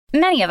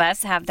Many of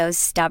us have those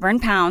stubborn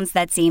pounds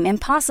that seem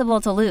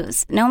impossible to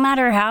lose, no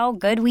matter how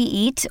good we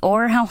eat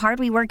or how hard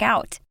we work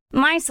out.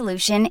 My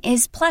solution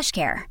is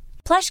PlushCare.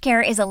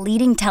 PlushCare is a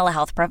leading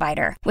telehealth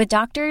provider with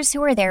doctors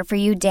who are there for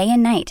you day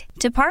and night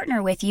to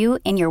partner with you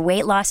in your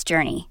weight loss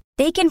journey.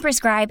 They can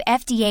prescribe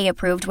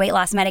FDA-approved weight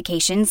loss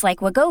medications like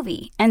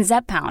Wegovy and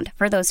Zepbound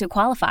for those who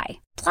qualify.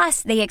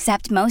 Plus, they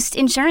accept most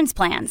insurance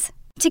plans.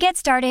 To get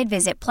started,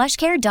 visit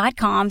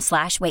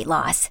plushcare.com/weight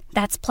loss.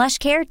 That's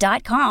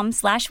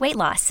plushcare.com/weight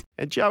loss.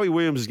 And Joey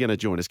Williams is going to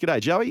join us. G'day,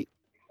 Joey.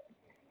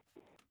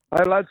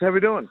 Hey, lads. How we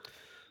doing?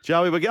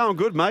 Joey, we're going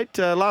good, mate.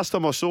 Last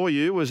time I saw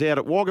you was out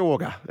at Wagga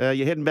Wagga.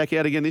 You heading back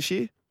out again this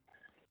year?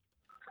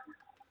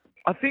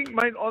 I think,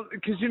 mate,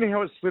 because you know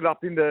how it's split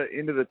up into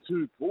the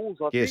two pools.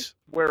 I think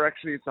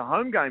it's a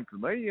home game for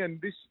me. And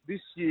this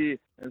year,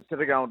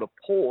 instead of going to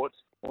Port,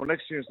 or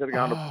next year instead of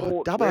going to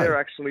Port, Dubbo. they're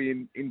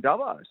actually in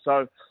Dubbo.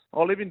 So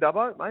I live in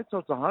Dubbo, mate, so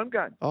it's a home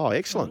game. Oh,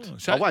 excellent. Oh,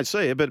 so- I won't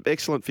see you, but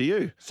excellent for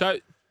you. So,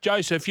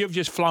 Joseph, you've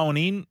just flown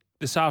in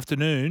this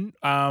afternoon.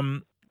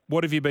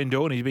 What have you been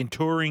doing? Have you been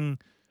touring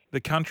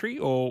the country,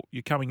 or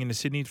you're coming into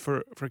Sydney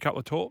for a couple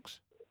of talks?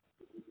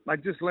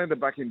 Mate, just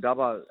landed back in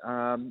Dubbo.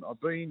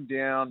 I've been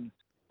down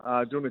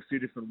doing a few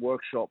different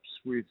workshops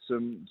with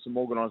some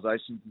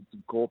organisations and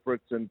some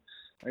corporates and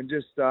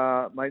just,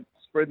 mate,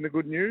 spreading the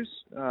good news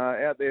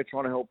out there,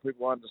 trying to help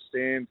people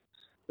understand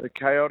the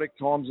chaotic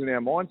times in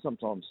our mind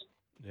sometimes.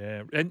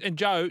 Yeah. And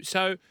Joe,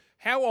 so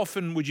how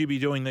often would you be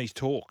doing these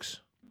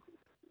talks?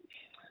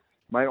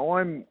 Mate,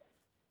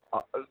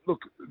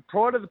 look,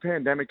 prior to the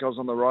pandemic, I was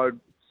on the road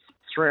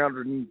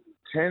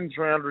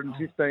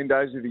 315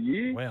 days of the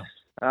year. Wow.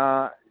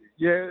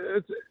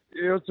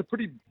 It's a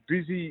pretty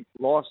busy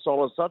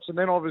lifestyle as such. And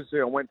then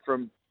obviously I went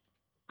from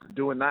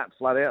doing that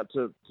flat out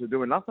to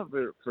doing nothing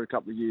for a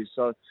couple of years.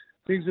 So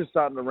things are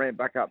starting to ramp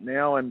back up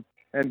now and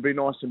be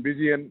nice and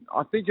busy. And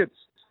I think it's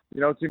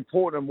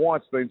important, and why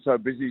it's been so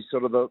busy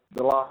sort of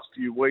the last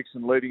few weeks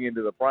and leading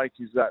into the break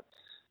is that,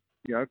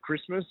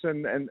 Christmas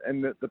and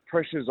the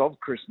pressures of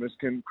Christmas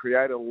can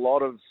create a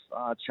lot of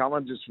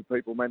challenges for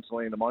people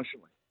mentally and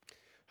emotionally.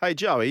 Hey,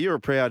 Joey, you're a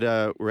proud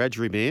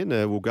Wiradjuri man,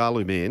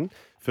 Woogaloo man,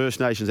 First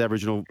Nations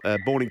Aboriginal,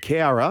 born in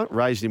Cowra,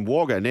 raised in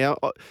Wagga. Now,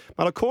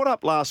 I caught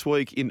up last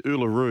week in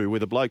Uluru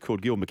with a bloke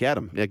called Gil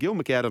McAdam. Now, Gil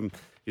McAdam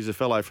is a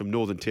fellow from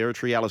Northern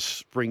Territory, Alice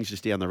Springs,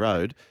 just down the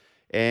road,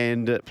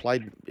 and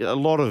played a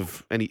lot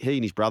of, and he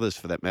and his brothers,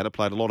 for that matter,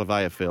 played a lot of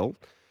AFL,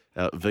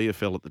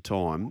 VFL at the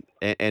time,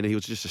 and he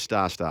was just a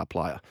star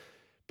player.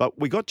 But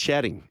we got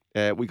chatting.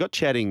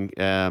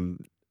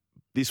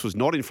 This was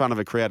not in front of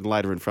a crowd and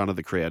later in front of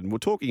the crowd. And we're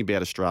talking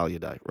about Australia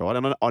Day, right?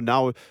 And I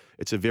know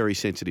it's a very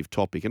sensitive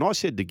topic. And I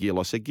said to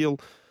Gil, Gil,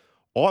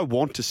 I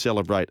want to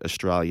celebrate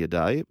Australia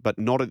Day, but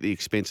not at the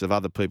expense of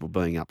other people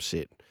being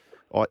upset.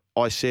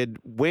 I said,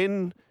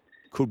 when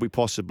could we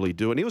possibly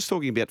do it? And he was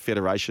talking about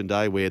Federation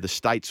Day, where the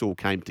states all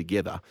came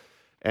together.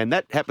 And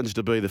that happens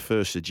to be the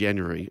 1st of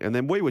January. And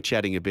then we were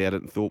chatting about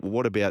it and thought, well,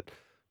 what about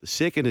the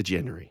 2nd of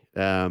January,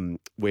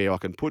 where I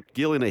can put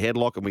Gil in a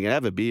headlock and we can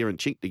have a beer and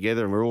chink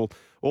together and we're all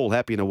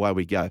happy and away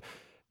we go.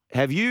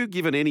 Have you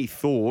given any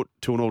thought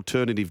to an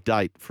alternative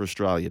date for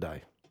Australia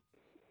Day?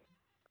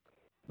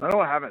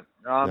 No, I haven't.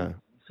 No.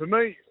 For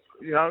me,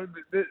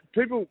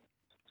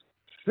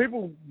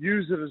 people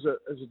use it as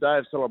a day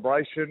of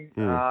celebration,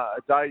 a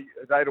day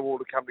to all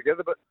to come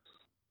together. But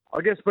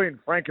I guess being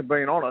frank and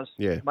being honest,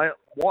 mate,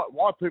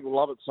 why people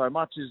love it so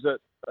much is that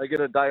they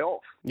get a day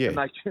off, and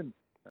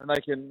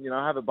they can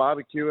have a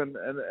barbecue and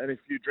a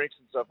few drinks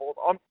and so forth.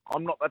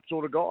 I'm not that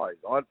sort of guy.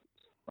 I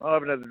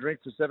haven't had a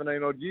drink for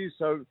 17 odd years,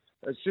 so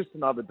it's just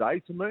another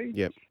day to me.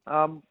 Yep.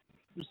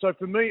 So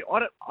for me,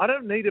 I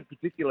don't need a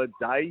particular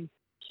day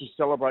to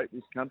celebrate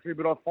this country,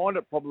 but I find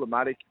it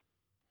problematic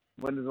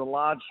when there's a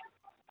large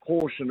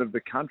portion of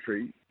the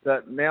country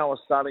that now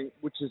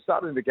which is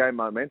starting to gain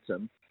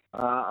momentum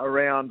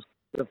around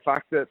the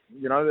fact that,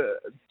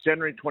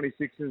 January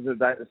 26th is a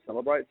day to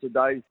celebrate. It's a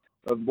day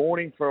of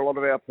mourning for a lot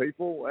of our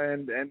people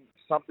and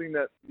something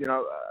that,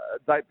 a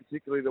date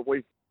particularly that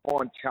we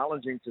find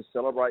challenging to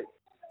celebrate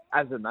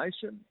as a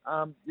nation.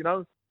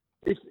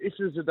 If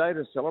there's a day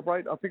to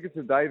celebrate, I think it's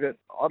a day that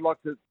I'd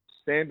like to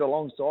stand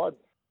alongside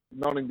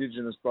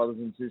non-Indigenous brothers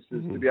and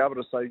sisters to be able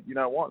to say, you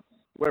know what,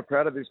 we're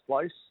proud of this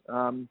place.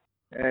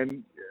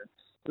 And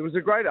there was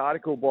a great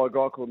article by a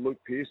guy called Luke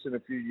Pearson a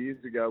few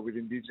years ago with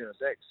Indigenous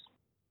X.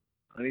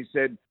 And he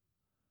said,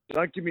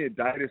 don't give me a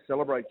day to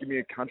celebrate, give me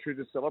a country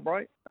to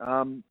celebrate.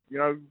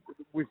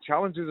 With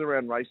challenges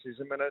around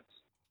racism, and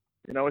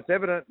it's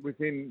evident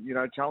within,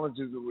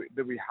 challenges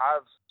that we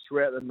have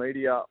throughout the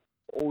media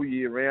all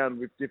year round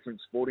with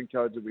different sporting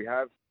codes that we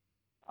have.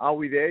 Are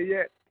we there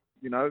yet?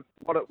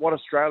 What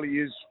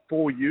Australia is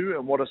for you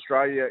and what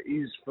Australia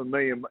is for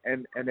me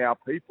and our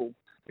people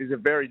is a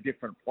very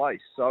different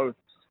place. So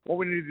what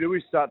we need to do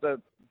is start to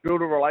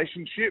build a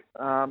relationship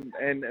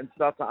and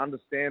start to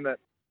understand that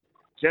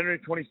January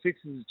 26th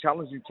is a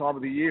challenging time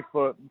of the year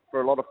for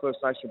a lot of First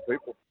Nation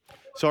people.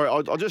 Sorry,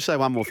 I'll just say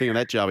one more thing on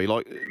that, Joey.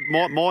 Like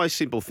my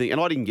simple thing, and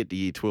I didn't get to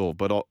year 12,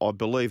 but I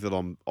believe that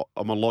I'm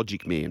a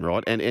logic man,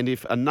 right? And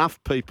if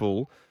enough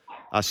people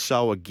are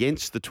so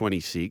against the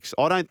 26,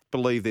 I don't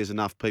believe there's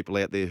enough people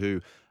out there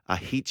who are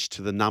hitched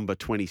to the number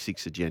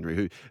 26 of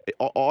January.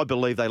 I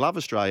believe they love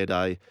Australia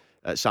Day,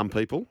 some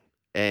people,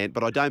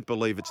 but I don't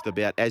believe it's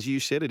about, as you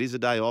said, it is a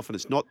day off, and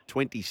it's not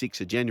 26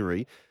 of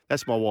January.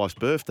 That's my wife's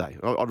birthday.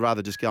 I'd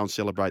rather just go and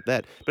celebrate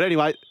that. But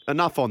anyway,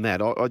 enough on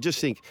that. I just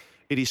think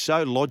it is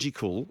so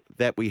logical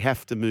that we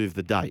have to move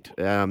the date.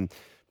 But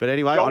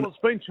anyway... Joel, it's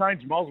been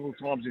changed multiple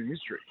times in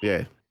history.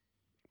 Yeah.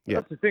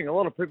 That's the thing. A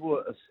lot of people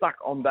are stuck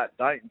on that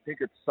date and think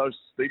it's so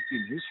steeped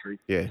in history.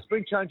 Yeah. It's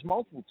been changed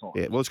multiple times.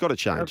 Yeah, well, it's got to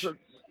change.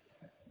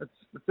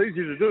 It's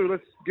easy to do.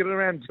 Let's get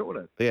around doing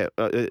it. Yeah,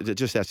 it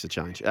just has to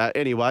change.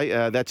 Anyway,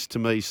 that to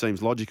me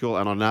seems logical,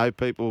 and I know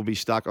people will be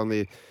stuck on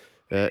their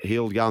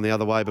heel going the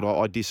other way, but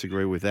I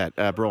disagree with that.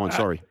 Brian,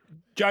 sorry.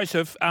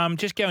 Joseph,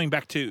 just going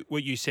back to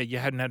what you said, you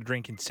hadn't had a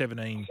drink in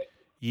 17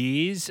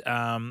 years.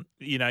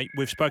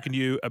 We've spoken to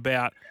you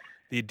about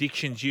the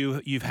addictions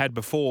you've had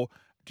before.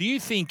 Do you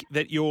think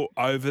that you're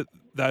over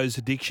those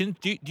addictions?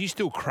 Do you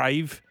still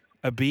crave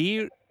a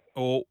beer,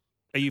 or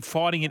are you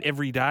fighting it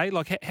every day?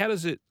 Like, how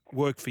does it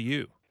work for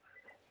you?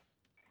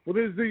 Well,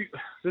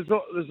 there's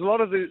a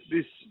lot of this,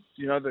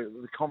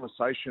 the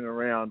conversation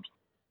around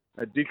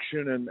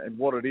addiction and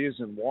what it is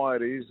and why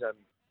it is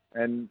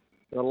and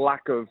the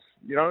lack of,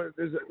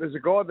 there's a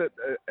guy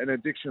an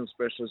addiction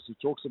specialist who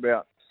talks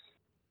about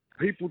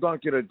people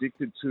don't get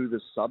addicted to the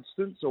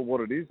substance or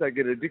what it is. They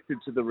get addicted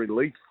to the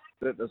relief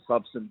that the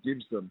substance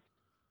gives them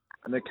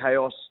and the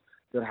chaos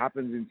that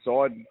happens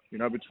inside,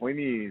 between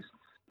the ears.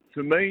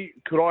 For me,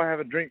 could I have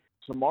a drink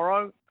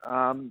tomorrow?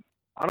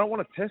 I don't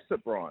want to test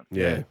it, Brian.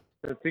 Yeah.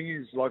 The thing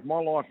is, like,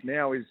 my life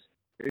now is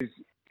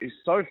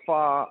so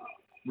far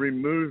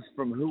removed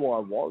from who I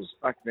was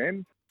back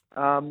then.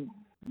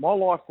 My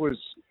life was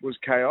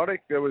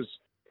chaotic. There was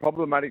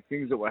problematic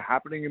things that were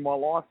happening in my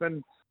life,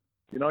 and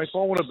if I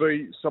want to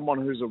be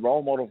someone who's a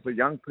role model for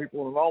young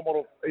people and a role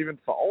model even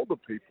for older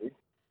people,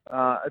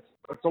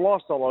 it's a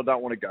lifestyle I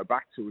don't want to go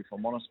back to, if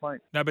I'm honest,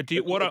 mate. No, but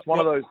it's one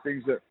of those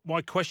things that...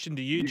 My question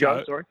to you,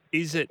 Joe, sorry?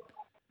 Is it,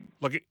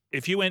 like,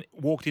 if you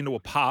walked into a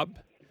pub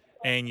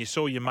and you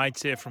saw your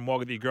mates there from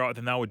Wagga that you grew up with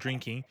and they were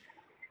drinking,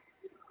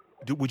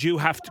 could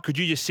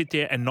you just sit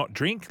there and not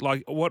drink?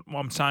 Like, what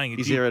I'm saying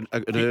is there an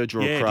urge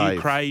or a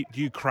crave?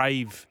 Do you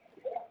crave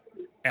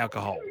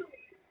alcohol?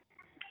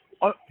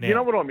 You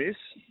know what I miss?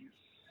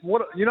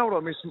 What I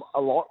miss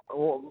a lot,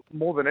 or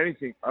more than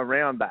anything,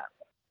 around that,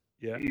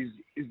 is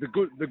the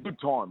good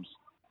times,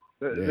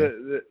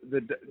 the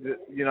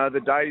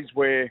days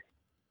where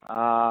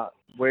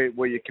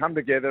you come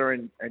together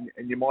and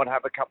you might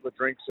have a couple of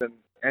drinks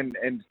and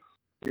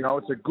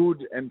it's a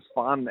good and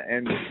fun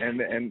and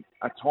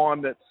a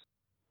time that's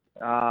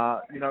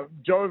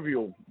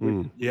jovial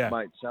with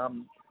mates.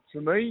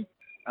 For me,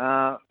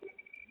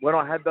 when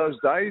I had those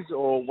days,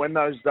 or when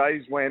those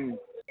days when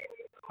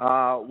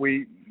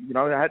we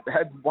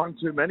had one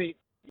too many,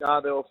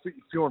 they were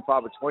few and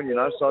far between.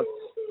 So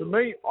for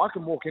me, I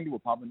can walk into a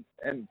pub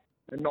and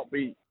not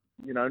be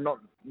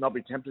not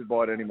be tempted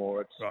by it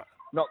anymore. It's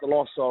not the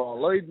lifestyle I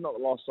lead, not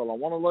the lifestyle I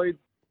want to lead.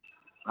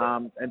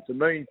 And for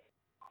me,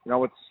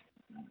 it's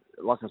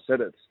like I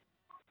said,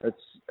 it's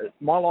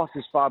my life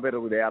is far better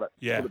without it.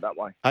 Yeah. Put it that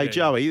way. Hey,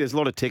 Joey, there's a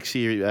lot of texts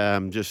here,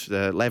 just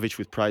lavish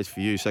with praise for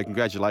you. So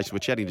congratulations. We're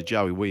chatting to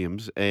Joey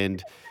Williams.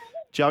 And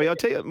Joey, I'll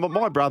tell you,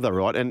 my brother,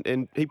 right,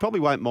 and he probably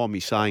won't mind me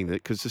saying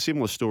that because it's a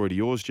similar story to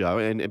yours, Joe,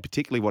 and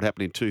particularly what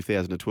happened in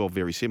 2012,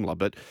 very similar,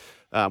 but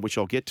which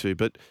I'll get to.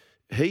 But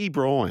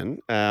Brian,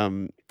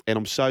 and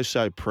I'm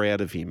so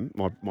proud of him,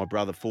 my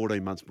brother,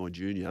 14 months my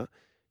junior,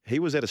 he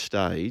was at a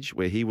stage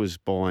where he was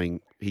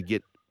he'd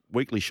get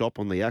weekly shop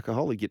on the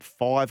alcohol. He'd get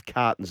 5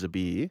 cartons of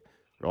beer,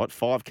 right?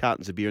 5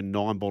 cartons of beer and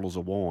 9 bottles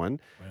of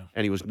wine. Wow.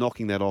 And he was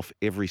knocking that off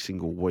every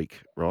single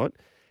week, right?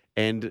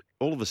 And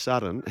all of a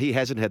sudden, he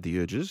hasn't had the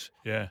urges.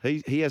 Yeah.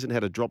 He hasn't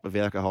had a drop of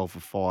alcohol for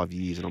 5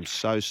 years, and I'm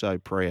so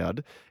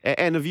proud.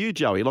 And of you,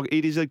 Joey, look,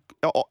 it is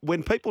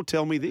when people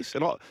tell me this,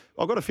 and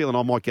I've got a feeling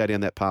I might go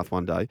down that path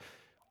one day,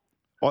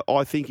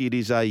 I think it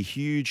is a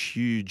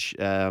huge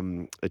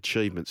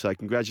achievement. So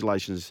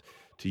congratulations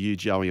to you,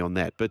 Joey, on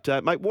that. But,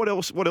 mate, what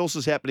else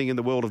is happening in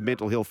the world of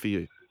mental health for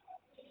you?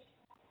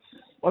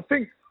 I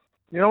think,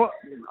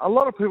 a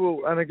lot of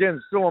people, and again,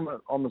 still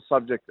on the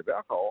subject of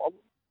alcohol,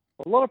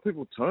 a lot of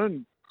people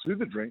turn to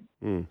the drink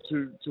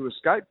to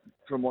escape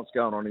from what's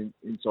going on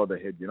inside their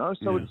head,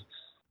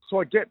 So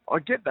I get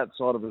that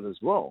side of it as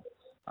well.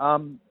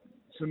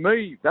 For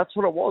me, that's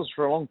what it was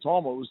for a long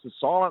time. It was the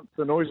silence,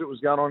 the noise that was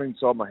going on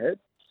inside my head,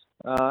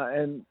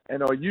 and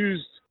I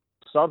used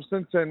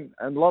substance, and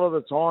a lot of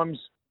the times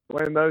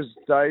when those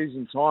days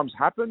and times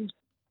happened,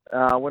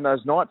 when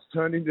those nights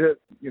turned into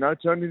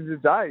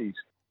days,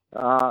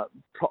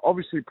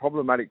 obviously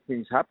problematic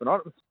things happen. I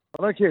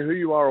don't care who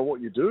you are or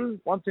what you do.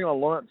 One thing I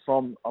learnt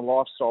from a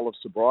lifestyle of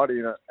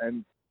sobriety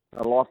and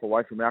a life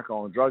away from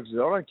alcohol and drugs is I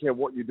don't care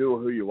what you do or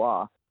who you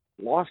are,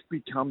 life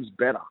becomes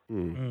better.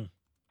 Mm.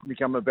 You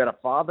become a better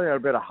father, a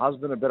better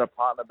husband, a better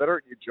partner, better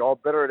at your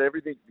job, better at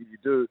everything that you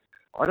do.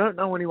 I don't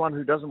know anyone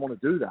who doesn't want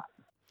to do that.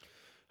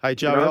 Hey,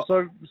 Joe,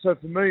 So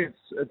for me,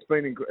 it's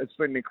been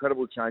an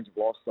incredible change of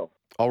lifestyle.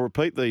 I'll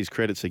repeat these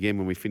credits again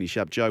when we finish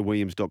up.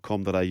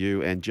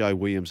 JoeWilliams.com.au and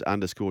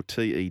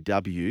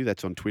JoeWilliams_TEW.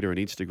 That's on Twitter and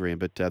Instagram.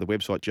 But the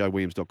website,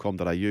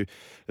 JoeWilliams.com.au.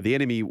 The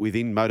enemy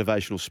within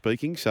motivational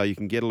speaking, so you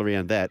can get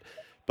around that.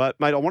 But,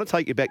 mate, I want to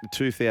take you back to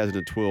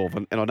 2012.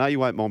 And I know you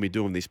won't mind me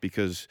doing this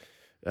because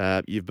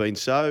you've been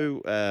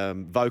so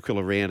vocal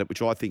around it,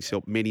 which I think's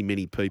helped many,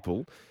 many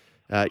people.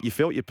 You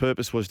felt your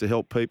purpose was to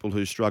help people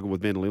who struggle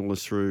with mental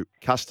illness through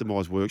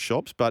customised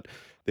workshops, but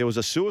there was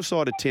a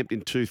suicide attempt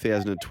in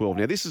 2012.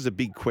 Now, this is a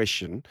big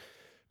question,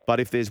 but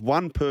if there's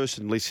one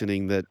person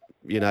listening that,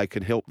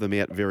 can help them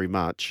out very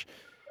much,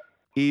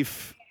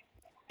 if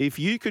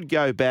you could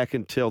go back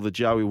and tell the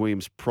Joey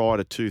Williams prior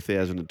to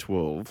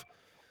 2012,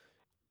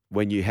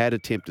 when you had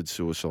attempted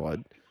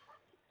suicide,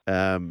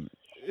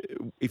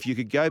 if you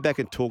could go back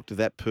and talk to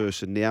that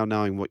person now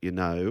knowing what you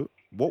know,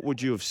 what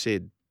would you have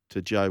said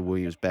to Joe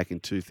Williams back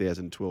in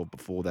 2012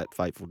 before that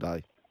fateful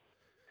day?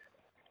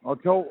 I'll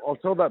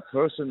tell that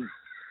person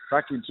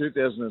back in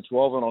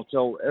 2012, and I'll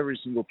tell every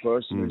single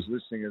person who's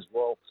listening as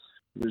well,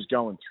 who's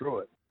going through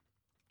it.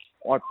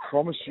 I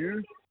promise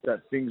you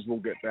that things will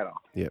get better.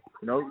 Yep.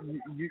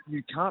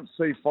 You can't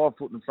see 5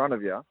 foot in front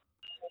of you,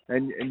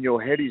 and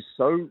your head is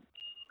so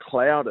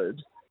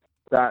clouded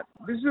that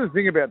this is the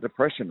thing about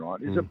depression, right?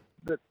 Is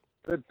that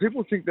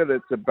people think that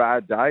it's a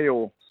bad day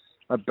or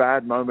a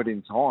bad moment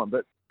in time,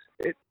 but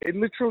it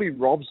literally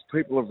robs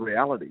people of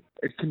reality.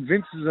 It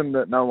convinces them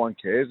that no one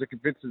cares. It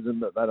convinces them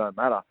that they don't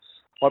matter.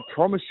 I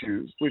promise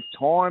you, with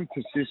time,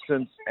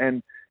 persistence,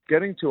 and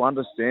getting to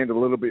understand a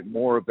little bit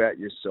more about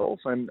yourself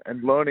and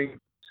learning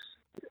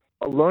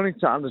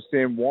to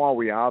understand why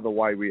we are the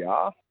way we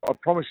are, I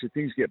promise you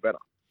things get better.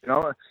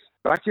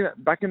 Back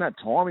in that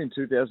time in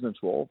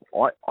 2012,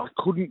 I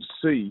couldn't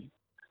see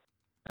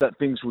that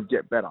things would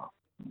get better.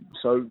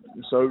 So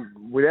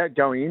without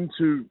going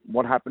into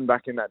what happened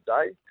back in that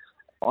day,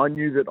 I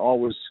knew that I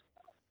was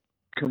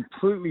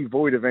completely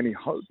void of any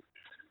hope.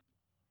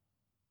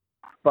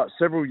 But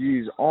several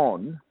years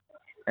on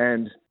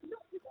and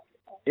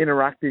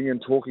interacting and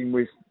talking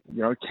with,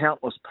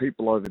 countless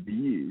people over the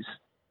years,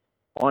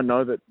 I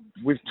know that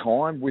with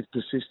time, with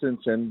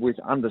persistence and with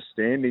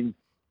understanding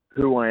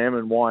who I am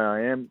and why I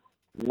am,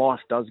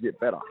 life does get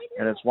better.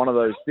 And it's one of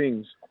those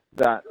things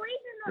that,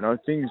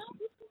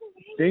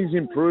 things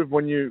improve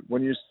when you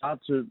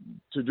start to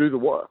do the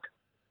work.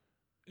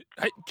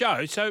 Hey,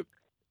 Joe, so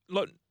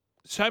look,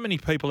 so many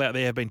people out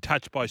there have been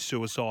touched by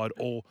suicide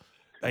or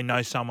they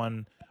know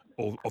someone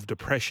of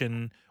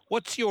depression.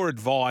 What's your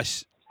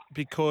advice?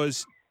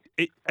 Because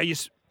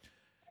if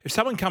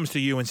someone comes to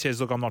you and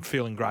says, look, I'm not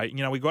feeling great,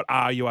 we've got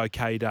Are You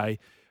OK Day,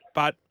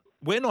 but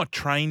we're not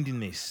trained in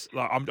this.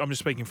 Like, I'm just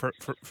speaking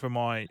for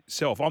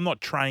myself. I'm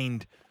not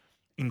trained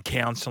in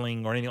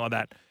counselling or anything like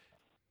that.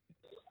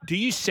 Do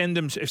you send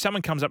them, if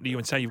someone comes up to you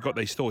and say you've got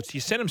these thoughts, do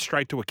you send them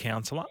straight to a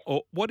counsellor,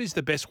 or what is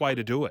the best way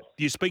to do it?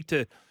 Do you speak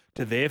to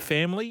their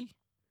family?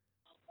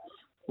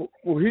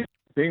 Well, here's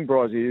the thing,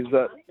 Bryce, is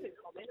that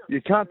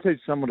you can't teach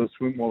someone to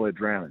swim while they're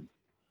drowning,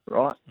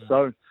 right? Mm.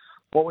 So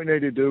what we need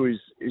to do is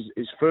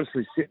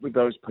firstly sit with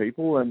those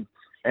people and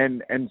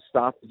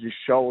start to just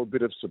show a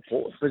bit of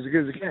support.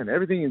 Because again,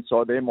 everything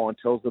inside their mind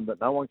tells them that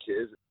no one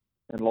cares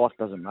and life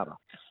doesn't matter.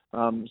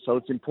 So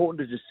it's important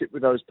to just sit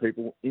with those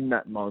people in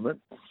that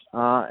moment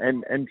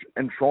and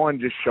try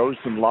and just show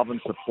some love and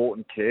support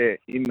and care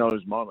in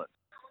those moments.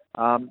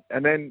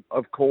 And then,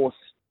 of course,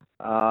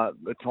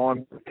 the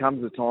time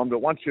comes the time that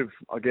once you've,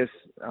 I guess,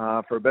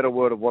 for a better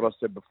word of what I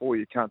said before,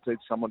 you can't teach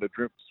someone to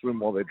swim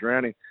while they're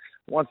drowning.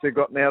 Once they've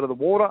gotten out of the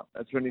water,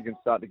 that's when you can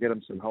start to get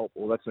them some help,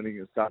 or that's when you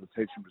can start to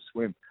teach them to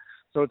swim.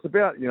 So it's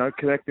about,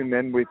 connecting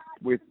then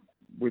with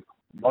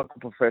local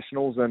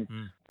professionals and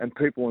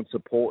people and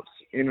supports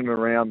in and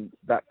around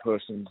that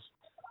person's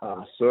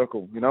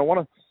circle. One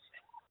of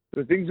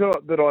the things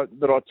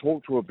that I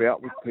talk to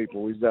about with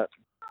people is that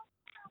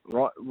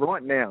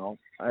right now,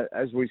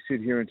 as we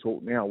sit here and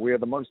talk now, we are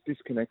the most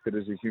disconnected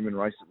as a human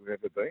race that we've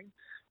ever been.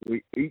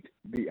 We eat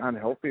the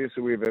unhealthiest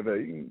that we've ever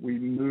eaten. We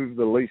move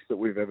the least that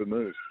we've ever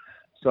moved.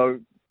 So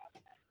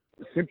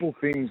simple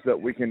things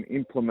that we can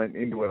implement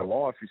into our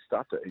life is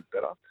start to eat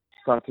better,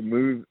 start to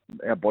move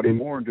our body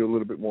more and do a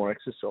little bit more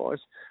exercise,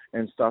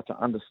 and start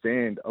to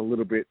understand a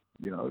little bit,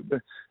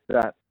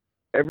 that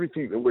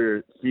everything that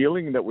we're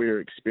feeling, that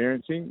we're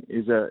experiencing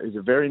is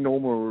a very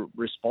normal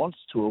response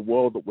to a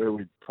world where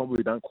we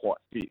probably don't quite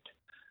fit.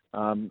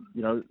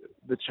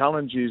 The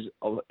challenge is,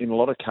 in a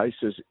lot of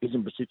cases,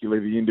 isn't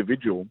particularly the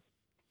individual,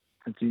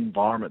 it's the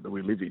environment that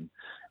we live in.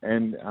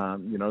 And,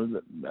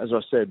 as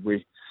I said, we're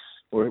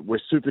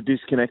super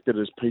disconnected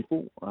as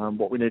people.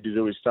 What we need to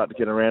do is start to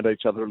get around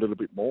each other a little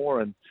bit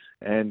more and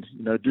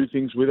do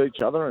things with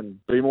each other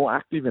and be more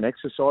active and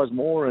exercise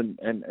more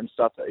and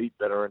start to eat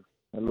better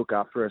look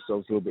after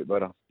ourselves a little bit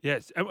better.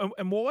 Yes.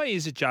 And why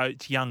is it, Joe,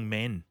 it's young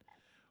men?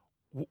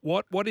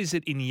 What is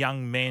it in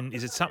young men?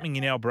 Is it something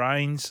in our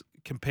brains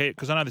compared?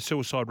 Because I know the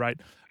suicide rate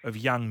of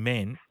young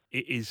men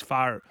is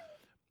far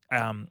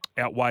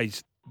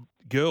outweighs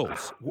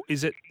girls.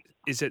 Is it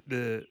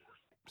the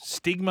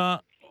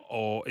stigma,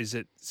 or is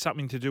it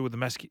something to do with the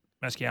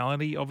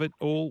masculinity of it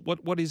all?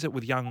 What is it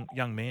with young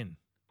men?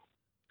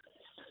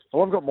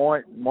 Well, I've got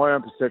my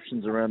own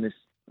perceptions around this,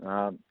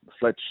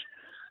 Fletch.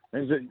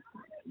 Is that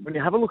when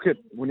you have a look at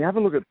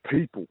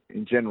people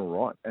in general,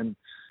 right, and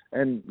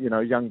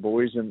young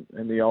boys and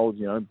the old,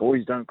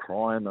 boys don't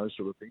cry and those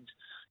sort of things.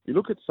 You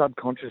look at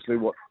subconsciously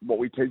what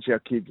we teach our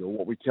kids, or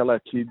what we tell our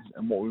kids,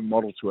 and what we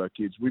model to our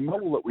kids. We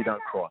model that we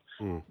don't cry.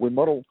 We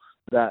model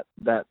that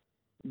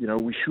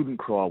we shouldn't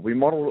cry. We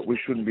model that we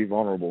shouldn't be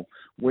vulnerable.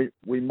 We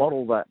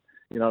model that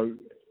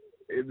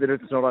that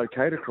it's not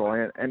okay to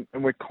cry, and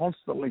we're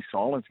constantly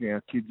silencing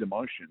our kids'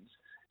 emotions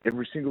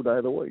every single day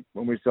of the week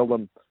when we tell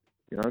them,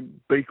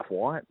 be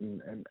quiet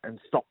and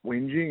stop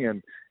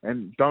whinging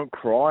and don't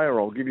cry, or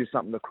I'll give you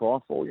something to cry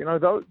for.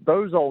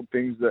 Those old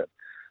things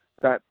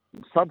that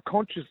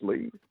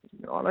subconsciously,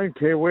 I don't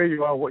care where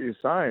you are, what you're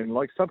saying,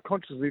 like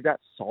subconsciously that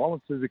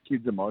silences a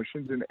kid's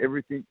emotions and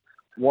everything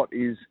what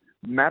is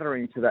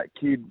mattering to that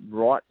kid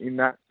right in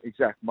that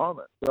exact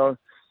moment. So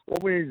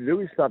what we need to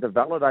do is start to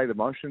validate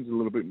emotions a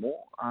little bit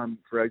more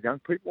for our young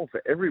people,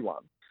 for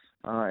everyone,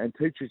 and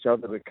teach each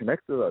other to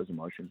connect to those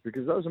emotions,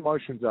 because those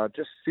emotions are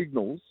just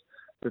signals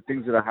for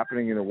things that are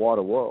happening in the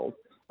wider world.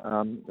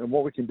 And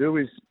what we can do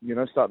is,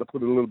 start to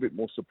put a little bit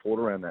more support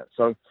around that.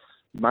 So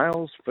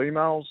males,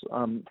 females,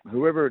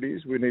 whoever it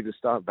is, we need to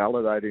start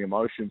validating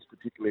emotions,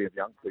 particularly of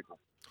young people.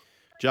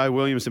 Joe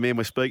Williams, the man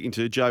we're speaking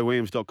to,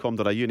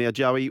 joewilliams.com.au. Now,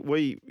 Joey,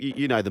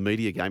 you know the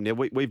media game. Now,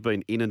 we've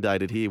been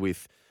inundated here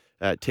with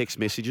text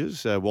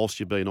messages whilst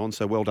you've been on,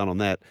 so well done on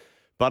that.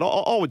 But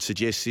I would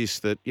suggest this,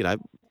 that,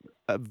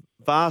 a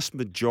vast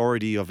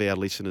majority of our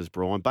listeners,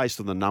 Brian, based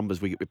on the numbers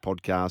we get with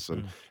podcasts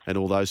and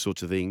all those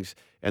sorts of things,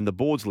 and the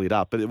board's lit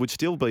up, but it would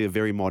still be a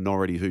very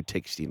minority who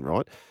text in,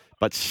 right?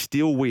 But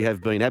still we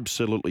have been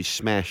absolutely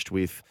smashed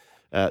with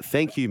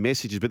thank you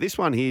messages. But this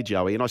one here,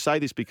 Joey, and I say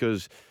this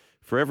because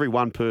for every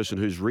one person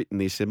who's written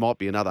this, there might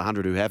be another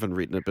 100 who haven't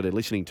written it but are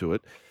listening to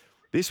it.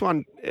 This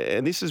one,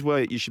 and this is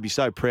where you should be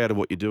so proud of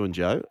what you're doing,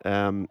 Joe.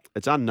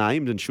 It's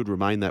unnamed and should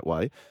remain that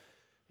way.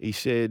 He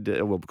said,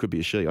 well, it could be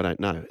a she, I don't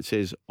know. It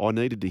says, I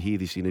needed to hear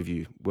this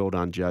interview. Well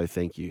done, Joe.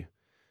 Thank you.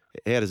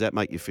 How does that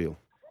make you feel?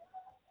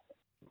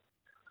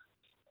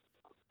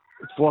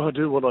 It's why I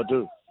do what I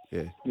do.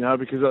 Yeah.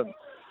 Because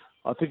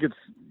I think it's,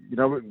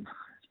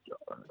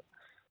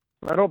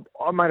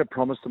 I made a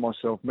promise to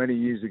myself many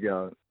years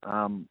ago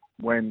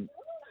when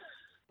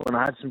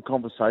I had some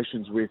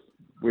conversations with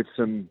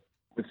some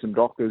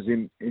doctors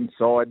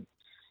inside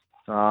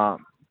the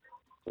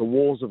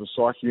walls of a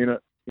psych unit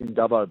in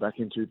Dubbo back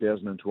in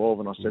 2012,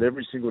 and I said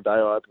every single day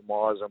I open my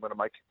eyes, I'm going to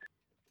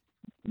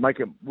make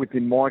it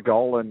within my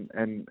goal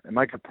and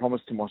make a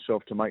promise to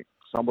myself to make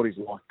somebody's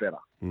life better.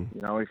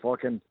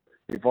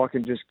 If I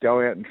can just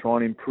go out and try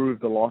and improve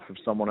the life of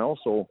someone else,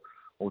 or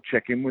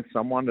check in with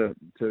someone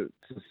to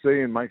see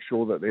and make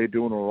sure that they're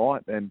doing all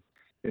right, then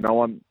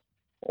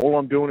all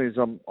I'm doing is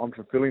I'm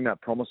fulfilling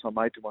that promise I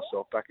made to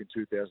myself back in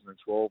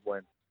 2012,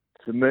 when,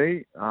 to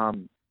me,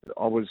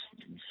 I was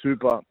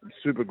super,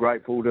 super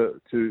grateful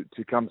to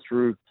come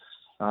through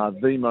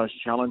the most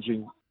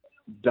challenging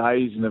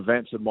days and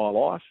events of my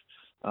life.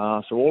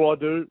 So all I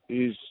do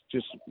is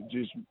just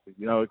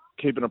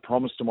keeping a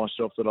promise to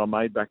myself that I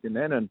made back in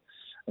then, and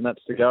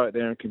that's to go out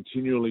there and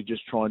continually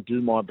just try and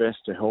do my best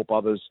to help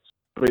others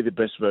be the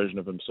best version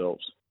of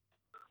themselves.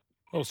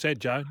 Well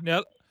said, Joe.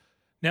 Now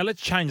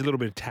let's change a little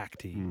bit of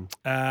tact here.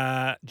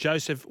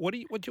 Joseph, what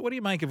do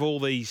you make of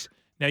all these?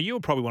 Now, you were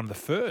probably one of the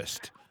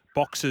first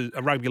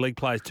rugby league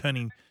players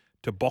turning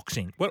to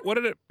boxing. What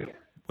did it,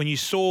 when you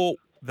saw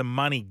the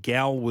money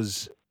Gal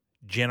was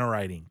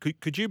generating,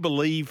 could you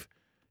believe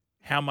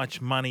how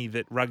much money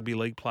that rugby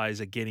league players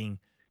are getting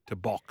to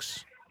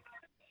box?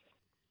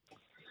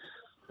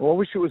 Well, I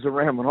wish it was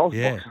around when I was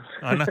boxing.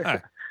 I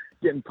know.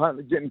 getting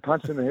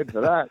punched in the head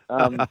for that.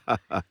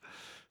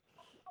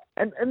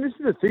 And this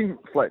is the thing,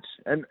 Fletch,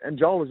 and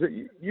Joel, is that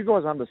you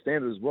guys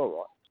understand it as well,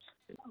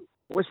 right?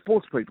 We're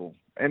sports people,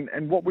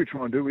 and what we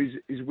try and do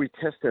is we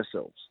test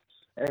ourselves.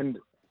 And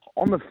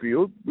on the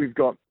field, we've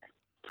got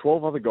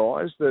 12 other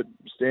guys that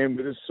stand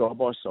with us side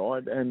by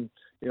side and,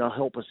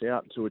 help us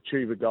out to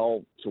achieve a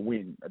goal to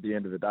win at the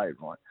end of the day,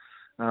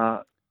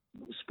 right?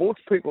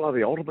 Sports people are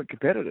the ultimate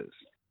competitors.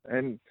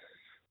 And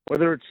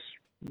whether it's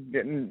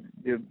getting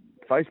your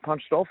face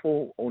punched off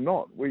or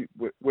not,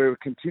 we're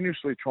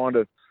continuously trying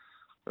to,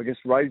 I guess,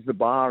 raise the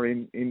bar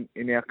in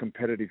our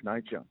competitive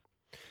nature.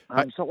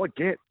 So I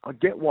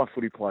get why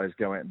footy players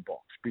go out and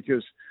box,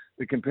 because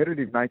the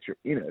competitive nature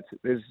in it,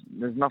 there's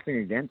nothing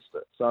against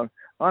it. So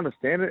I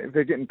understand it. If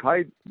they're getting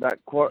paid that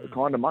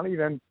kind of money,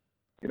 then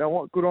you know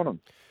what, good on them.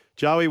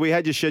 Joey, we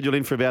had you scheduled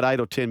in for about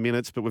 8 or 10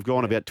 minutes, but we've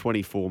gone about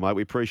 24, mate.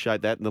 We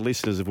appreciate that, and the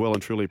listeners have well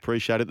and truly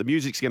appreciate it. The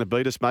music's going to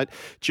beat us, mate.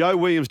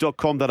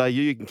 JoeWilliams.com.au.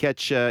 You can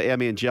catch our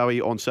man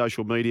Joey on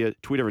social media,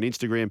 Twitter and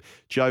Instagram,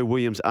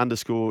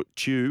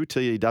 JoeWilliams_Tew,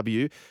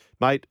 T-E-W.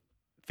 Mate,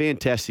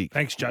 fantastic.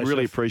 Thanks, Joseph.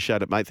 Really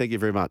appreciate it, mate. Thank you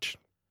very much.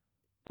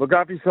 Look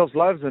after yourselves,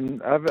 loves,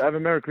 and have a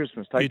Merry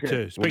Christmas. Take You care. too.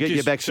 We'll Speak get to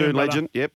you back soon, brother. legend. Yep.